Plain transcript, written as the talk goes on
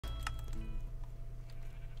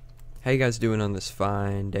How you guys doing on this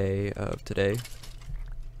fine day of today?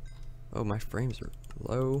 Oh, my frames are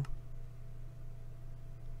low.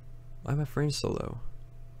 Why are my frames so low?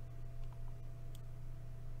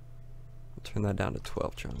 I'll turn that down to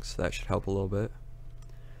 12 chunks. That should help a little bit.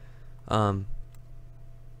 How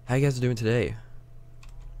you guys doing today?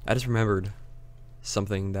 I just remembered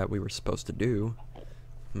something that we were supposed to do.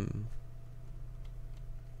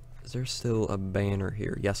 Is there still a banner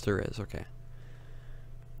here? Yes, there is. Okay.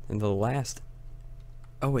 And the last...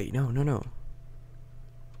 Oh, wait. No.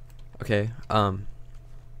 Okay.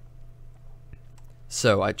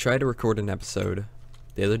 So, I tried to record an episode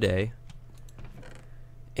the other day.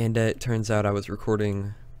 And it turns out I was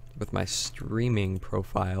recording with my streaming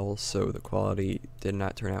profile, so the quality did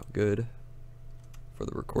not turn out good for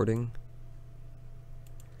the recording.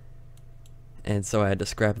 And so I had to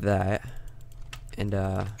scrap that. And,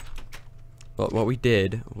 but what we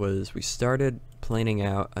did was we started planning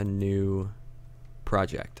out a new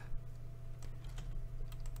project.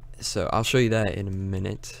 So I'll show you that in a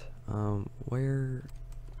minute. Where?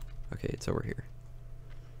 Okay, it's over here.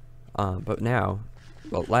 But now,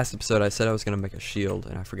 well, last episode I said I was gonna make a shield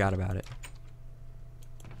and I forgot about it.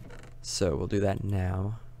 So we'll do that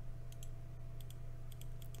now.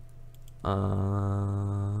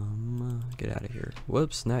 Get out of here.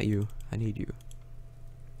 Whoops, not you. I need you.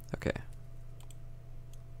 Okay.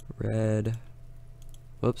 Red.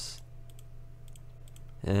 Whoops.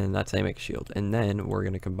 And that's how you make a shield. And then we're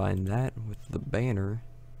going to combine that with the banner.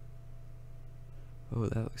 Oh,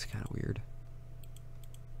 that looks kind of weird.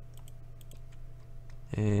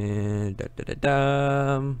 And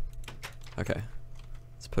okay.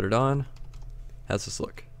 Let's put it on. How's this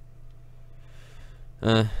look?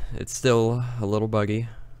 It's still a little buggy.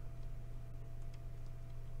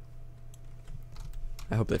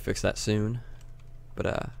 I hope they fix that soon.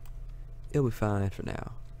 But it'll be fine for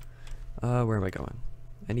now. Where am I going?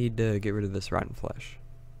 I need to get rid of this rotten flesh.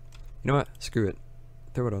 You know what? Screw it.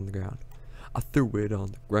 Throw it on the ground. I threw it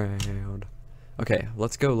on the ground. Okay,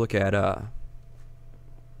 let's go look at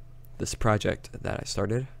this project that I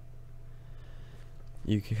started.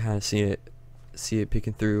 You can kind of see it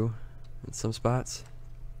peeking through in some spots.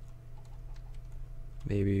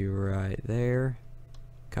 Maybe right there.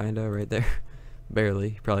 Kinda right there. Barely.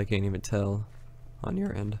 You probably can't even tell on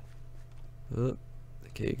your end. Oop.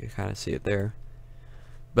 Okay, you can kind of see it there.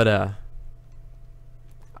 But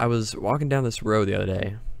I was walking down this road the other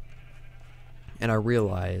day and I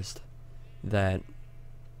realized that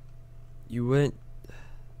you wouldn't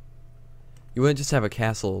just have a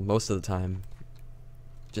castle most of the time.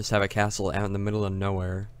 Just have a castle out in the middle of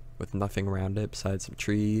nowhere with nothing around it besides some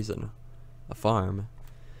trees and a farm.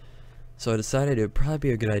 So I decided it would probably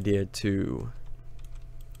be a good idea to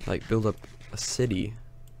like build up a city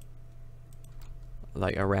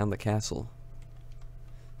like around the castle.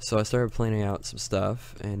 So I started planning out some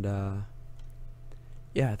stuff and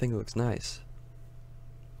yeah, I think it looks nice.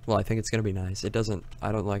 Well, I think it's gonna be nice. I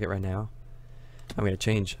don't like it right now. I'm gonna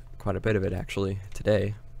change quite a bit of it actually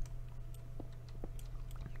today.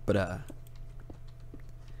 But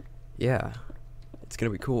yeah, it's gonna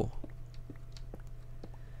be cool.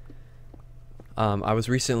 I was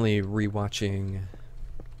recently rewatching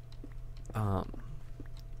a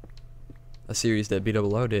series that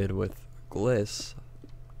BWO did with Gliss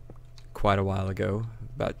quite a while ago,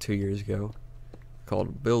 about 2 years ago,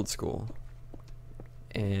 called Build School.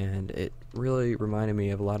 And it really reminded me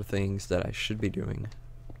of a lot of things that I should be doing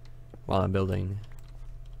while I'm building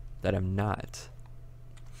that I'm not.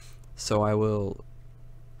 So I will,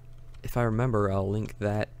 if I remember, I'll link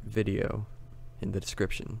that video in the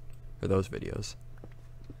description, or those videos.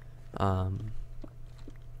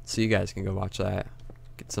 So you guys can go watch that,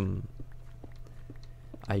 get some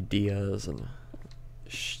ideas and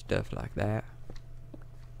stuff like that.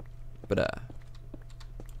 But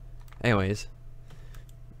anyways,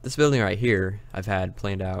 this building right here I've had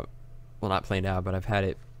planned out, well, not planned out, but I've had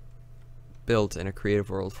it built in a creative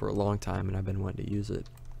world for a long time and I've been wanting to use it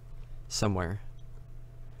somewhere.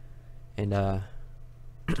 And I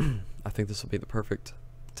think this will be the perfect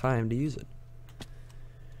time to use it.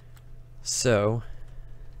 So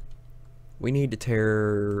we need to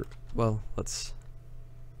tear, well, let's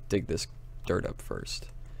dig this dirt up first.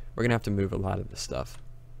 We're gonna have to move a lot of this stuff.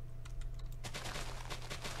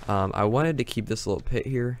 I wanted to keep this little pit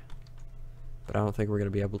here, but I don't think we're gonna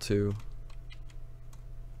be able to.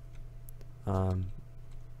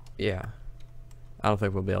 Yeah, I don't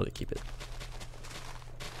think we'll be able to keep it.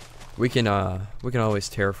 We can always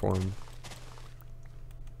terraform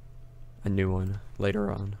a new one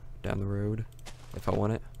later on down the road if I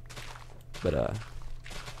want it. But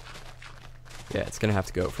Yeah, it's gonna have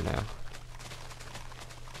to go for now.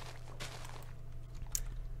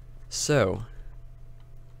 So,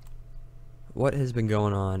 what has been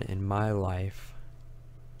going on in my life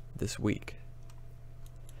this week?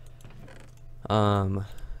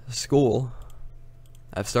 School.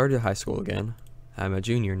 I've started high school again. I'm a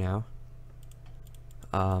junior now.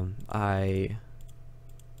 I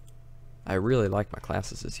really like my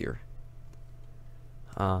classes this year.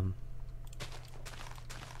 Yeah,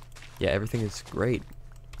 everything is great.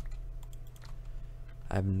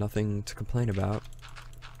 I have nothing to complain about.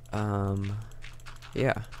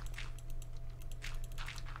 Yeah.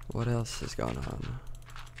 What else is going on?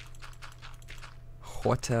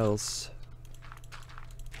 What else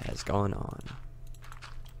has gone on?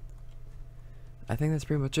 I think that's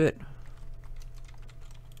pretty much it.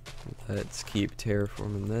 Let's keep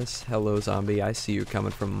terraforming this. Hello, zombie. I see you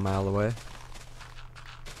coming from a mile away.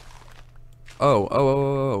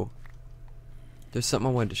 Oh. There's something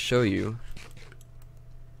I wanted to show you.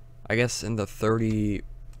 I guess in the 35E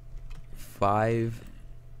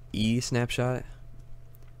snapshot,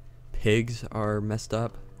 pigs are messed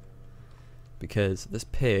up because this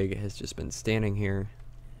pig has just been standing here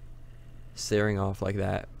staring off like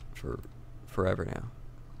that for forever now.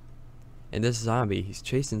 And this zombie, he's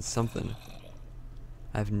chasing something.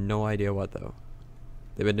 I have no idea what though.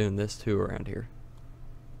 They've been doing this too around here.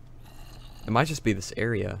 It might just be this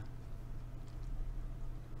area,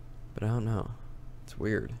 but I don't know. It's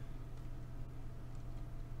weird.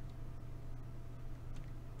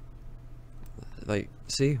 Like,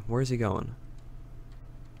 see? Where's he going?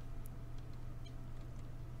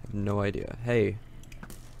 I have no idea. Hey.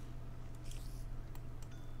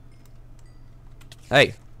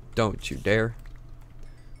 Hey! Don't you dare.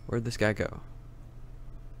 Where'd this guy go?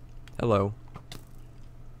 Hello.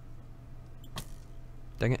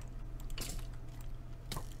 Dang it.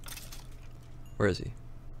 Where is he?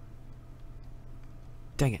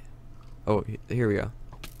 Dang it. Oh, here we go.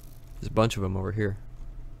 There's a bunch of them over here.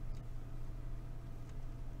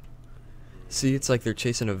 See, it's like they're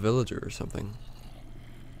chasing a villager or something.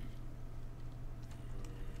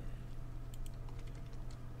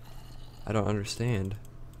 I don't understand.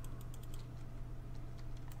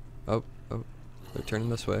 Oh, they're turning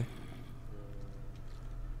this way.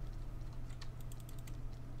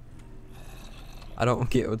 I don't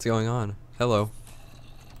get what's going on. Hello.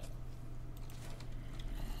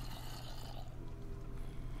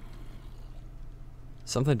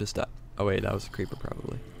 Something just died. Oh wait, that was a creeper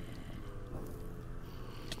probably.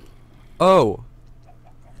 Oh!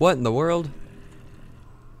 What in the world?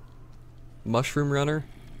 Mushroom runner?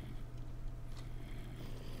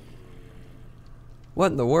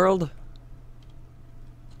 What in the world?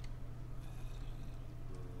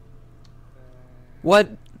 What?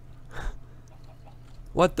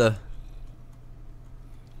 What the?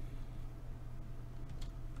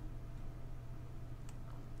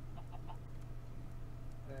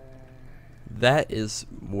 That is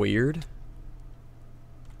weird.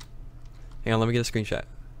 Hang on, let me get a screenshot.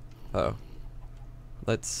 Uh-oh.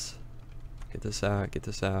 Let's get this out, get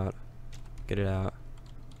this out, get it out.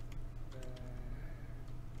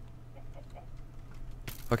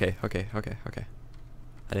 Okay. I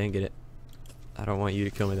didn't get it. I don't want you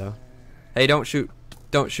to kill me though. Hey, don't shoot.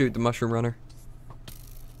 Don't shoot the mushroom runner.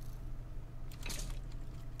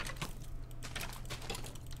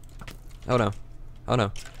 Oh no. Oh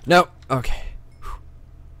no. No! Okay.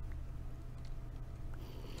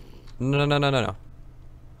 No.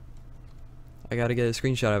 I gotta get a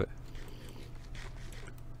screenshot of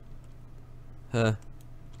it.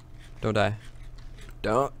 Don't die.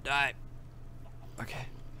 Don't die. Okay.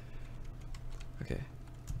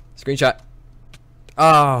 Screenshot.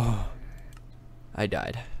 Oh. I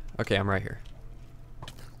died. Okay, I'm right here.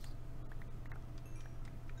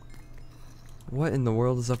 What in the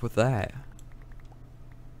world is up with that?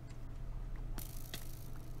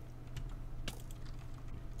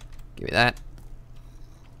 Give me that.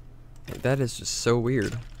 Hey, that is just so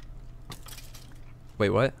weird.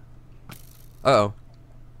 Wait, what? Uh-oh.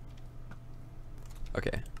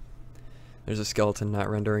 Okay. There's a skeleton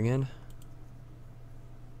not rendering in.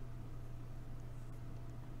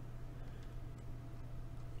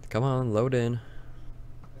 Come on, load in.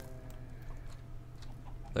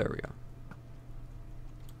 There we go.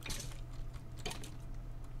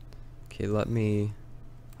 Okay, let me...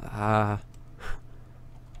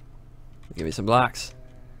 Give me some blocks.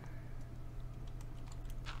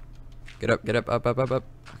 Get up, up.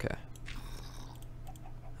 Okay.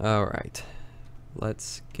 Alright.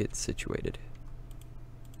 Let's get situated.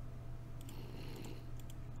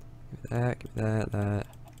 Give me that, that.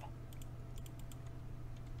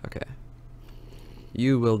 Okay.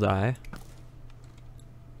 You will die.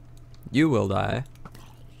 You will die.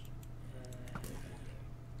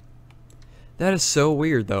 That is so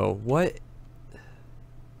weird though. What?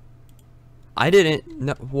 I didn't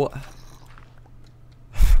know what.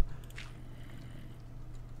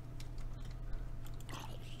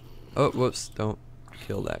 Oh, whoops, don't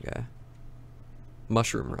kill that guy.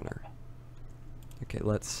 Mushroom runner. Okay,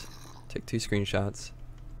 let's take 2 screenshots.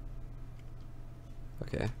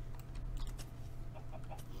 Okay.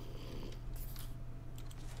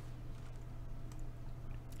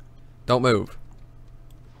 Don't move.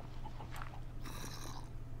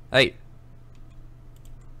 Hey.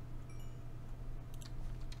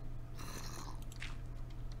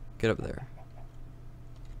 Get up there.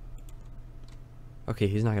 Okay,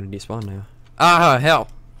 he's not gonna despawn now. Ah, hell!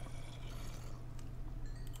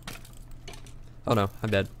 Oh no, I'm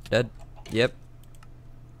dead. Dead? Yep.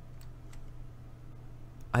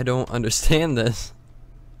 I don't understand this.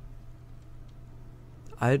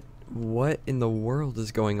 What in the world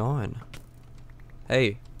is going on?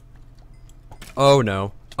 Hey. Oh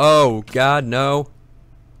no. Oh god, no.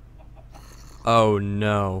 Oh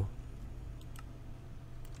no.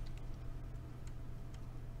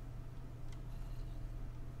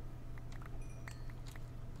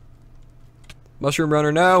 Mushroom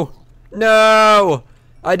runner, no! No!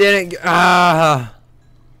 I didn't. Ah!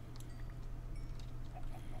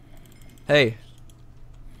 Hey.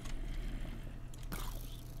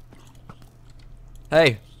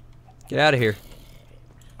 Hey. Get out of here.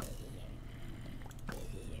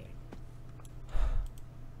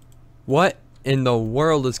 What in the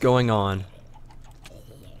world is going on?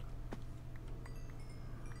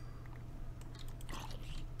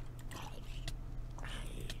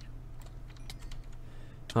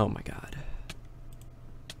 Oh my god.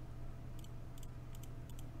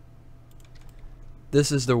 This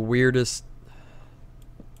is the weirdest.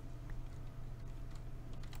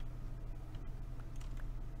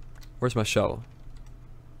 Where's my shovel?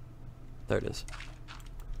 There it is.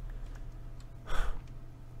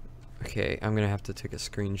 Okay, I'm gonna have to take a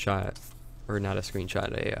screenshot. Or not a screenshot,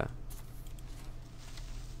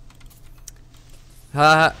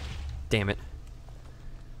 damn it.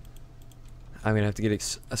 I'm gonna have to get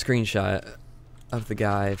a screenshot of the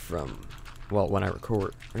guy from, well, when I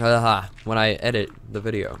record, when I edit the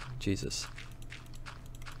video. Jesus.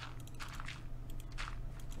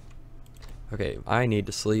 Okay, I need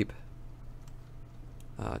to sleep.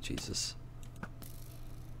 Ah, Jesus.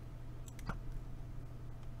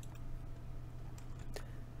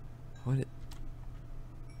 What?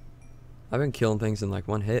 I've been killing things in like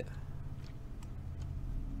 1 hit.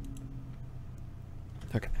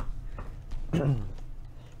 Okay.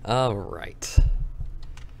 All right.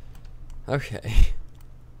 Okay.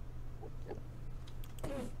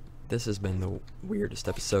 This has been the weirdest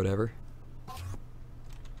episode ever.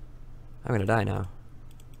 I'm gonna die now.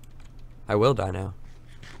 I will die now.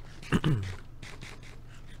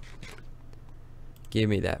 Give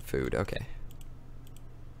me that food. Okay.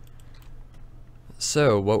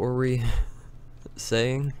 So, what were we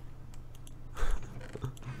saying?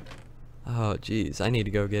 Oh, jeez. I need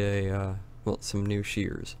to go get a, well, some new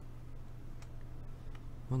shears.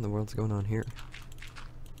 What in the world's going on here?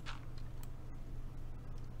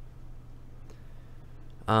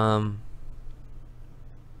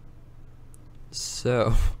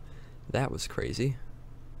 So, that was crazy.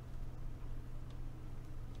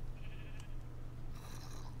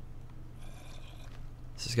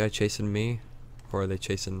 Is this guy chasing me? Or are they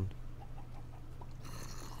chasing...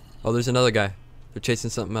 Oh, there's another guy. They're chasing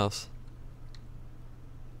something else.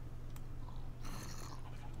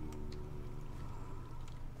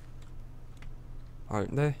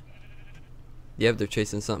 Aren't they? Yep, they're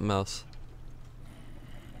chasing something else.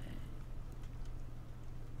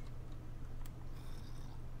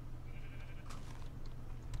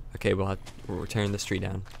 Okay, we're tearing this tree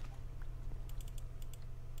down.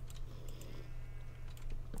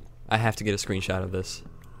 I have to get a screenshot of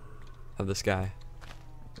this guy.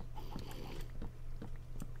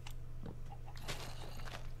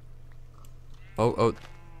 Oh.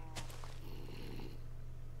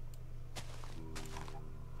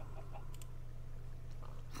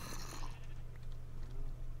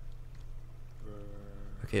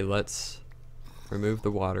 Okay, let's remove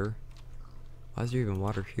the water. Why is there even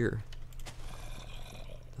water here?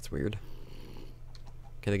 That's weird.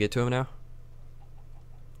 Can I get to him now?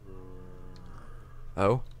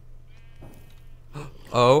 Oh.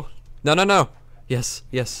 Oh. No. Yes.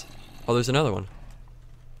 Oh, there's another one.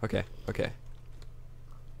 Okay.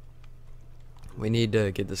 We need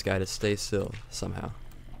to get this guy to stay still somehow.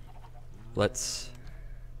 Let's...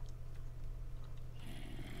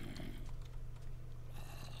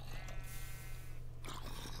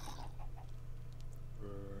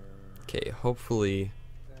 Okay, hopefully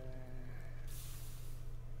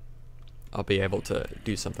I'll be able to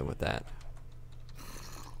do something with that.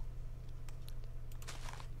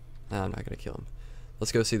 No, I'm not gonna kill him.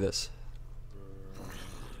 Let's go see this.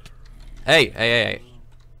 Hey, hey, hey, hey.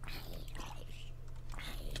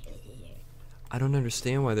 I don't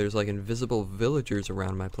understand why there's like invisible villagers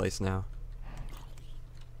around my place now.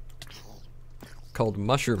 Called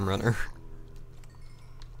Mushroom Runner.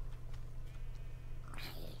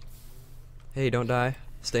 Hey, don't die.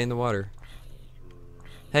 Stay in the water.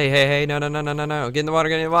 Hey, hey, hey, no, no, no, no, no, no. Get in the water,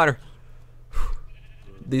 get in the water.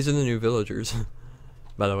 These are the new villagers.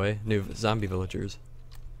 By the way, new zombie villagers.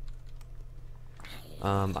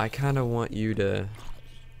 I kind of want you to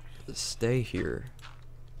stay here.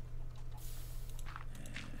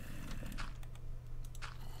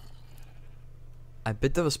 I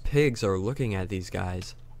bet those pigs are looking at these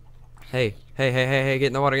guys. Hey, hey, hey, hey, hey, get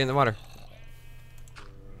in the water, get in the water.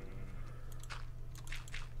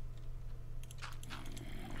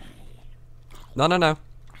 No, no, no.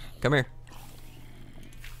 Come here.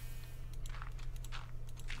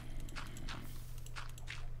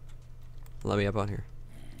 Let me up on here.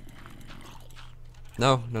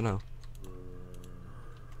 No, no, no.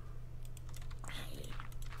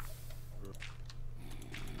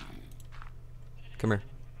 Come here.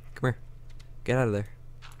 Come here. Get out of there.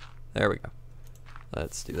 There we go.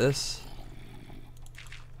 Let's do this.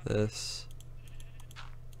 This.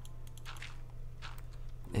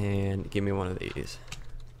 And give me one of these.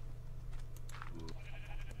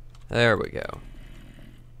 There we go.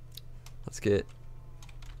 Let's get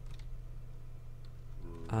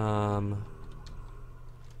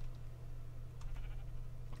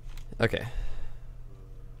okay.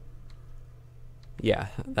 Yeah,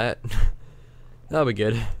 that'll be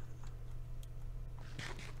good.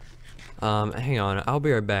 Hang on, I'll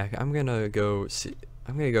be right back. I'm gonna go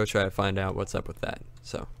try to find out what's up with that.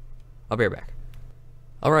 So, I'll be right back.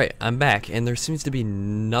 Alright, I'm back, and there seems to be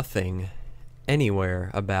nothing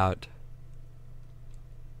anywhere about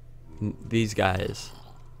these guys.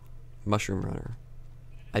 Mushroom Runner.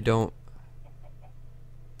 I don't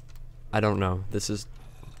know. This is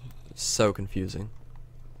so confusing.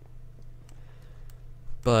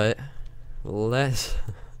 But let's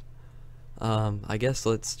I guess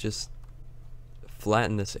let's just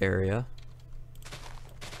flatten this area.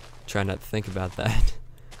 Try not to think about that.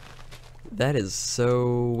 That is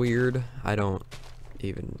so weird. I don't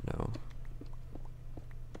even know.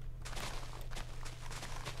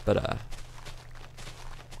 But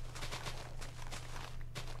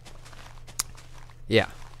yeah.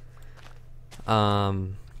 I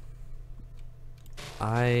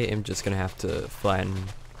am just gonna have to flatten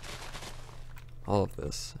all of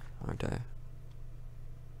this, aren't I?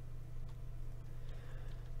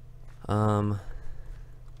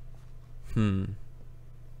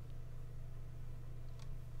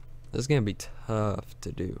 This is gonna be tough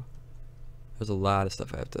to do. There's a lot of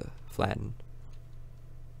stuff I have to flatten.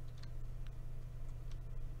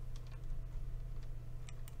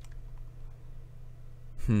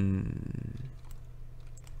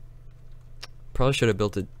 Probably should have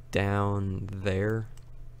built it down there.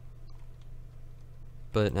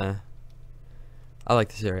 But nah. I like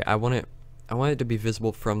this area. I want it to be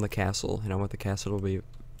visible from the castle, and I want the castle to be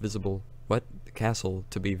visible. What? The castle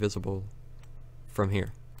to be visible from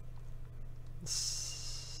here.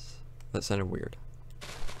 That sounded weird.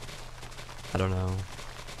 I don't know.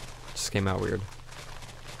 It just came out weird.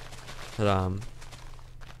 But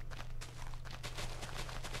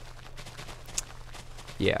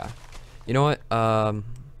yeah. You know what? I'm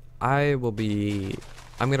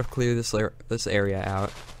gonna clear this area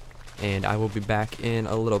out, and I will be back in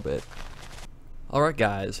a little bit. Alright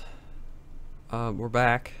guys, we're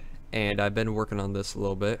back, and I've been working on this a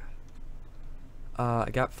little bit.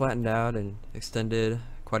 I got flattened out and extended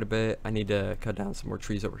quite a bit. I need to cut down some more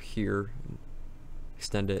trees over here and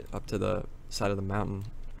extend it up to the side of the mountain.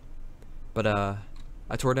 But I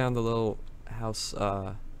tore down the little house.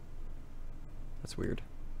 That's weird.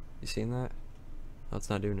 You seen that? Oh,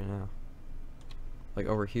 it's not doing it now. Like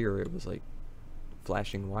over here it was like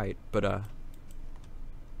flashing white, but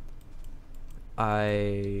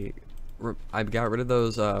I got rid of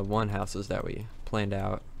those one houses that we planned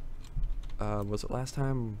out. Was it last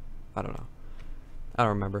time? I don't know. I don't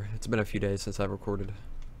remember. It's been a few days since I recorded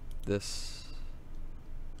this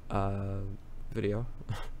video.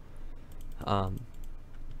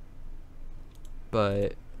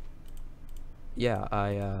 But yeah,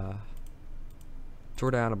 I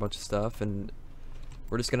tore down a bunch of stuff, and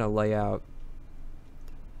we're just gonna lay out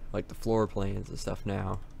like the floor plans and stuff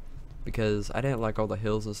now, because I didn't like all the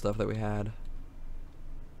hills and stuff that we had.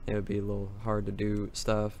 it would be a little hard to do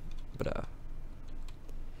stuff, but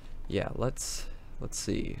yeah, let's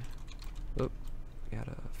see. Oop,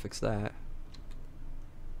 gotta fix that.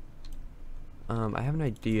 I have an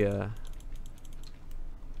idea.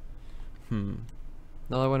 No,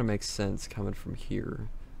 that wouldn't make sense coming from here.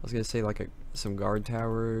 I was gonna say like some guard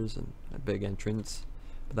towers and a big entrance,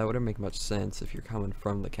 but that wouldn't make much sense if you're coming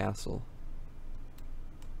from the castle,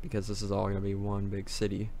 because this is all gonna be one big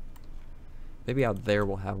city. Maybe out there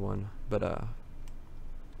we'll have one, but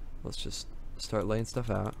let's just start laying stuff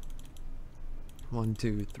out. 1,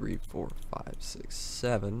 2, 3, 4, 5, 6,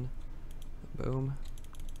 7. Boom.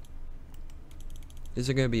 These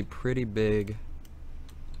are gonna be pretty big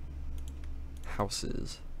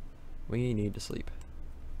houses. We need to sleep.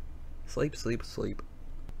 Sleep, sleep, sleep.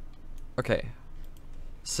 Okay,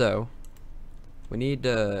 so we need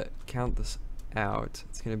to count this out.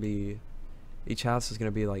 It's gonna be, each house is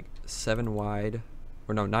gonna be like 7 wide,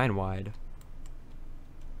 or no, 9 wide.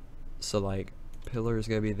 So like pillar is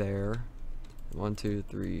gonna be there. 1, 2,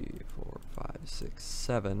 3, 4, 5, 6,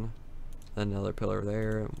 7. Then another pillar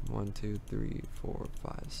there. 1, 2, 3, 4,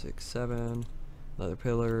 5, 6, 7. Another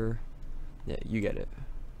pillar. Yeah, you get it.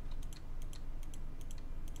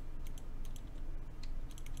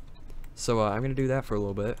 So I'm gonna do that for a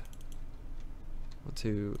little bit. 1,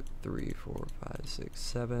 2, 3, 4, 5, 6,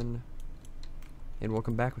 7. And we'll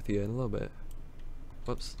come back with you in a little bit.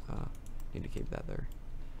 Whoops, need to keep that there.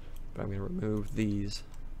 But I'm gonna remove these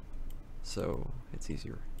so it's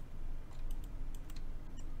easier.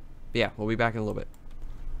 But yeah, we'll be back in a little bit.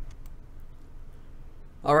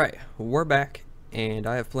 Alright, we're back, and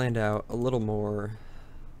I have planned out a little more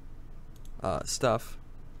stuff.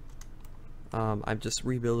 I'm just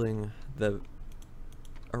rebuilding the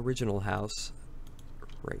original house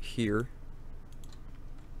right here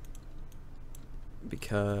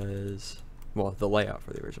because, well, the layout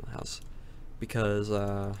for the original house, because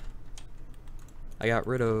I got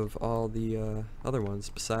rid of all the other ones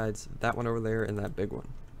besides that one over there and that big one.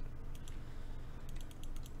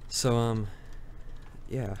 So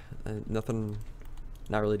yeah, nothing,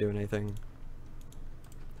 not really doing anything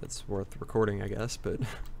that's worth recording, I guess, but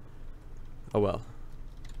oh well.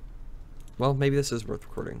 Well, maybe this is worth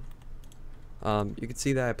recording. You can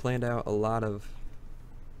see that I planned out a lot of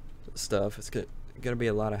stuff. It's gonna be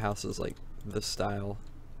a lot of houses like this style.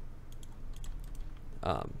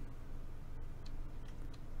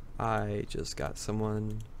 I just got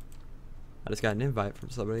an invite from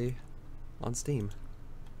somebody on Steam.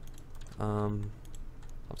 I'll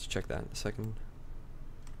just check that in a second,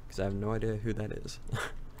 because I have no idea who that is.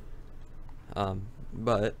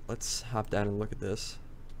 But let's hop down and look at this.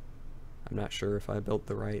 I'm not sure if I built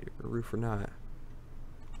the right roof or not.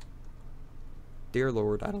 Dear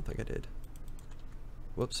Lord, I don't think I did.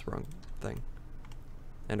 Whoops, wrong thing.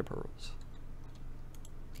 Ender pearls.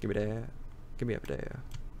 Give me that. Give me up there.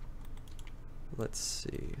 Let's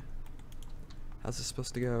see. How's this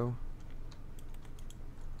supposed to go?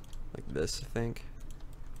 Like this, I think.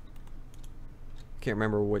 Can't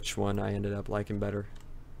remember which one I ended up liking better.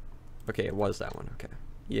 Okay, it was that one. Okay.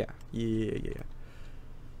 Yeah.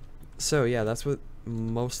 So yeah, that's what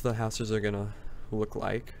most of the houses are gonna look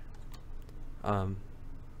like. I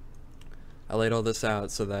laid all this out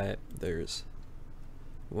so that there's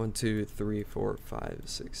 1, 2, 3, 4, 5,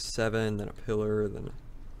 6, 7, then a pillar, then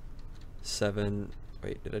 7.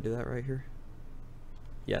 Wait, did I do that right here?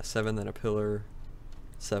 Yeah, 7, then a pillar,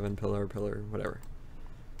 7, pillar, whatever.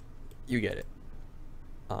 You get it.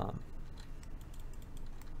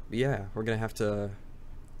 Yeah, we're gonna have to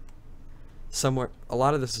somewhere. A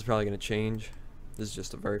lot of this is probably gonna change. This is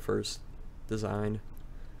just the very first design.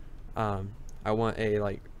 I want a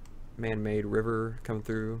like man-made river coming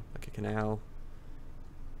through, like a canal.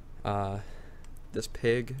 This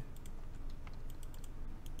pig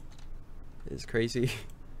is crazy.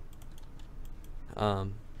 Guess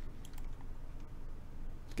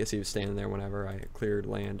he was standing there whenever I cleared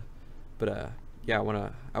land. But yeah,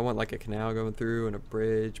 I want like a canal going through and a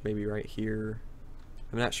bridge, maybe right here.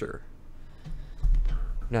 I'm not sure.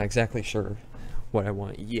 Not exactly sure what I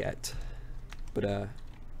want yet. But a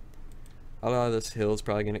lot of this hill is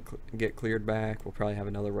probably gonna get cleared back. We'll probably have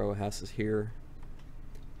another row of houses here,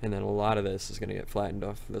 and then a lot of this is gonna get flattened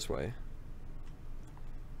off this way.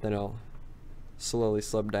 Then I'll slowly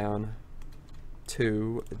slope down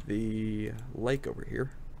to the lake over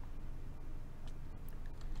here,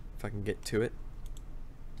 if I can get to it.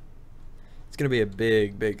 It's gonna be a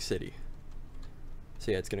big city.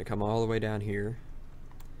 So yeah, it's gonna come all the way down here.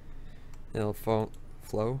 It'll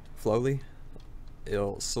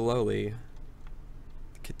it'll slowly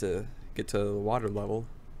get to the water level,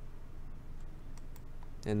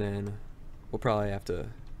 and then we'll probably have to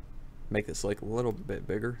make this lake a little bit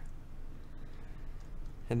bigger,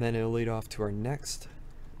 and then it'll lead off to our next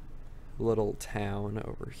little town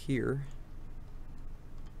over here.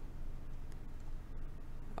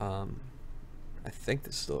 I think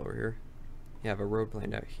this is still over here. You have a road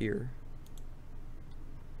planned out here.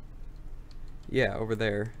 Yeah, over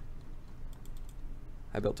there.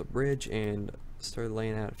 I built a bridge and started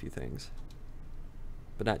laying out a few things,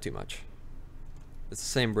 but not too much. It's the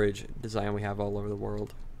same bridge design we have all over the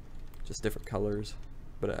world, just different colors.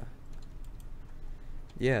 But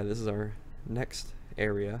yeah, this is our next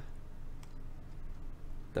area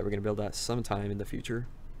that we're gonna build at sometime in the future.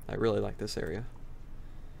 I really like this area.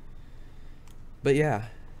 But yeah,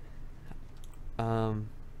 I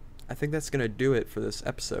think that's gonna do it for this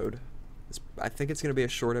episode. I think it's gonna be a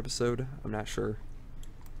short episode. I'm not sure.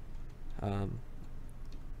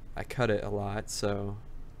 I cut it a lot, so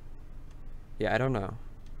yeah, I don't know.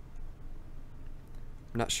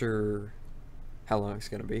 I'm not sure how long it's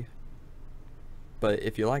gonna be. But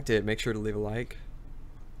if you liked it, make sure to leave a like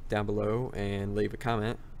down below and leave a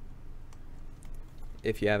comment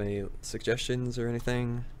if you have any suggestions or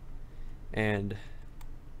anything. And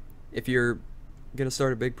if you're gonna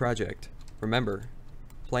start a big project, remember,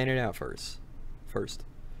 plan it out first, because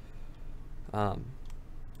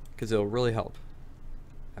it'll really help.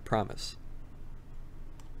 I promise.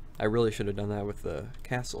 I really should have done that with the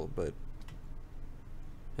castle, but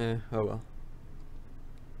oh well.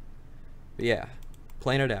 But yeah,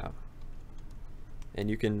 plan it out, and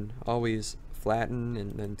you can always flatten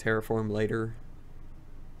and then terraform later.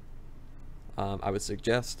 I would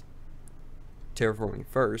suggest terraforming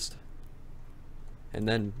first and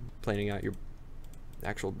then planning out your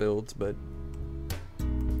actual builds, but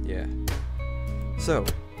yeah. So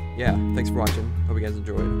yeah, thanks for watching. Hope you guys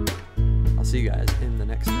enjoyed. I'll see you guys in the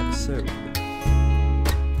next episode.